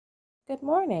Good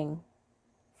morning.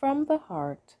 From the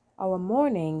Heart, our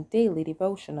morning daily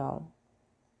devotional.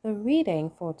 The reading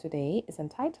for today is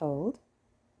entitled,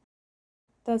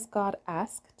 Does God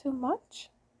Ask Too Much?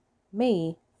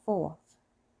 May 4th.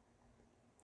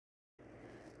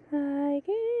 I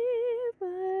give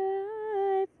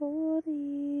my life for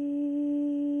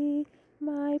thee,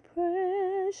 my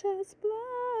precious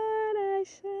blood I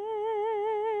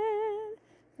shed,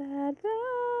 that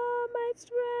thou mightst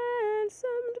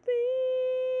ransomed be,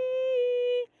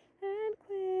 and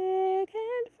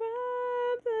quickened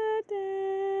from the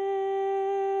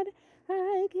dead.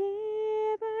 I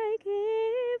give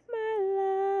my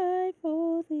life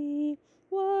for thee.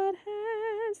 What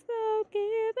hast thou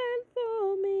given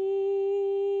for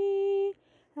me?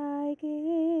 I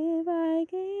give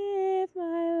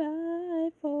my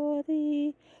life for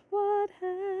thee. What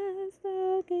hast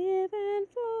thou given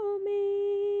for me?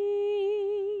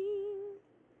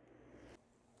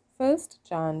 1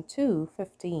 John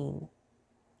 2:15.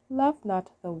 Love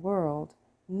not the world,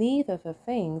 neither the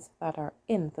things that are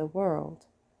in the world.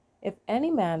 If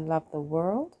any man love the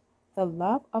world, the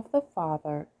love of the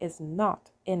Father is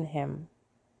not in him.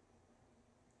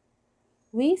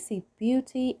 We see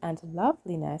beauty and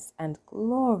loveliness and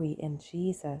glory in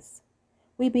Jesus.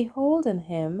 We behold in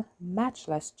him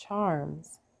matchless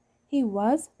charms. He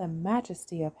was the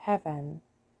majesty of heaven.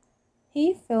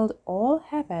 He filled all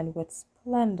heaven with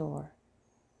splendor.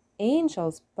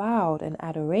 Angels bowed in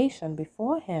adoration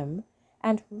before him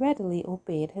and readily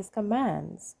obeyed his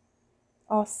commands.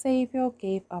 Our Savior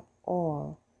gave up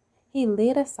all. He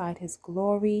laid aside his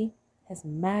glory, his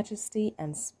majesty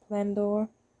and splendor,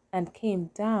 and came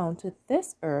down to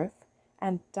this earth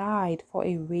and died for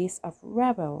a race of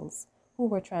rebels who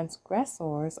were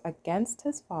transgressors against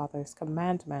his Father's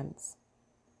commandments.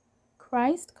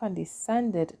 Christ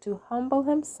condescended to humble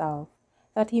himself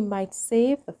that he might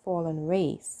save the fallen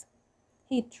race.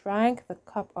 He drank the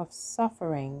cup of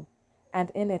suffering,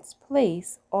 and in its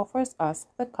place offers us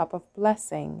the cup of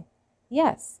blessing.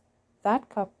 Yes, that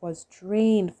cup was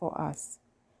drained for us.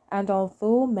 And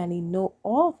although many know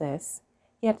all this,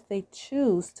 yet they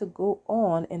choose to go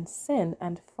on in sin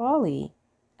and folly,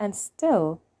 and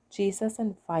still Jesus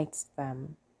invites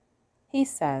them. He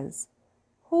says,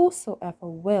 Whosoever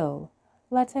will,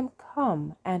 let him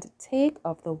come and take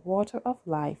of the water of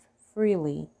life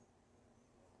freely.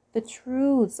 The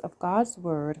truths of God's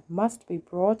word must be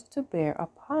brought to bear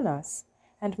upon us,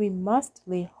 and we must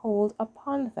lay hold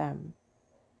upon them.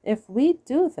 If we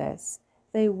do this,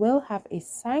 they will have a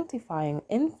sanctifying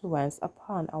influence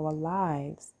upon our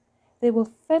lives. They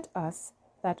will fit us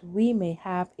that we may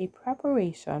have a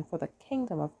preparation for the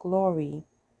kingdom of glory,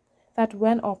 that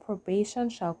when our probation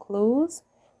shall close,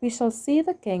 we shall see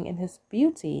the King in his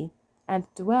beauty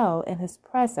and dwell in his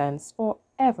presence for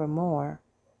evermore.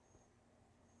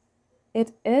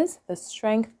 It is the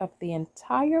strength of the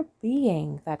entire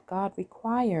being that God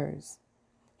requires.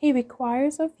 He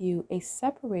requires of you a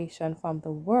separation from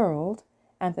the world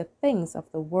and the things of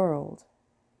the world.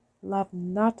 Love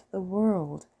not the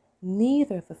world,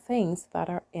 neither the things that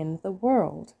are in the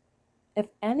world. If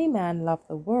any man love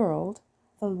the world,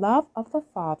 the love of the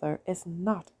Father is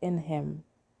not in him.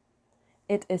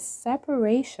 It is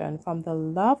separation from the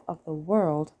love of the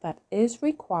world that is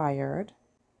required.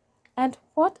 And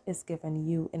what is given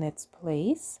you in its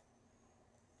place?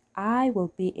 I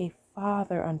will be a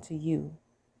father unto you.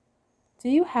 Do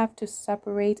you have to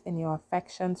separate in your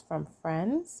affections from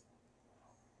friends?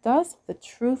 Does the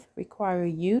truth require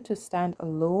you to stand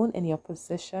alone in your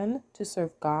position to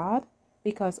serve God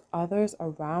because others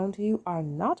around you are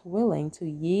not willing to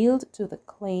yield to the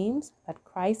claims that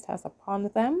Christ has upon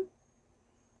them?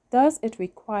 Does it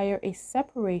require a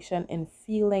separation in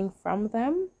feeling from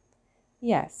them?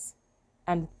 Yes,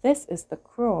 and this is the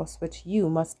cross which you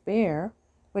must bear,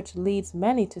 which leads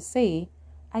many to say,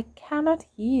 I cannot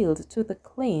yield to the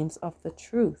claims of the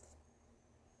truth.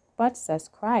 But says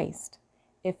Christ,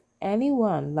 if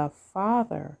anyone love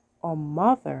father or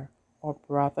mother or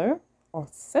brother or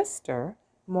sister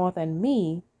more than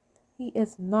me, he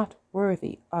is not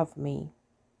worthy of me.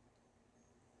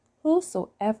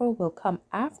 Whosoever will come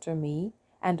after me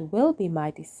and will be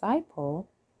my disciple,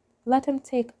 let him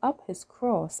take up his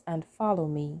cross and follow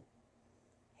me.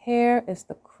 Here is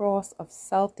the cross of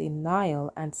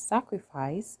self-denial and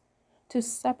sacrifice, to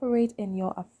separate in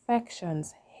your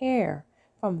affections here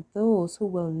from those who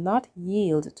will not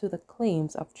yield to the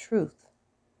claims of truth.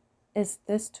 Is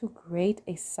this too great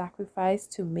a sacrifice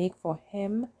to make for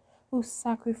him who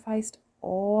sacrificed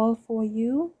all for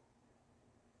you?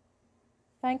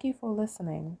 Thank you for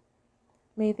listening.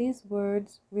 May these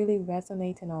words really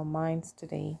resonate in our minds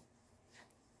today.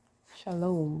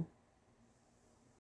 Shalom.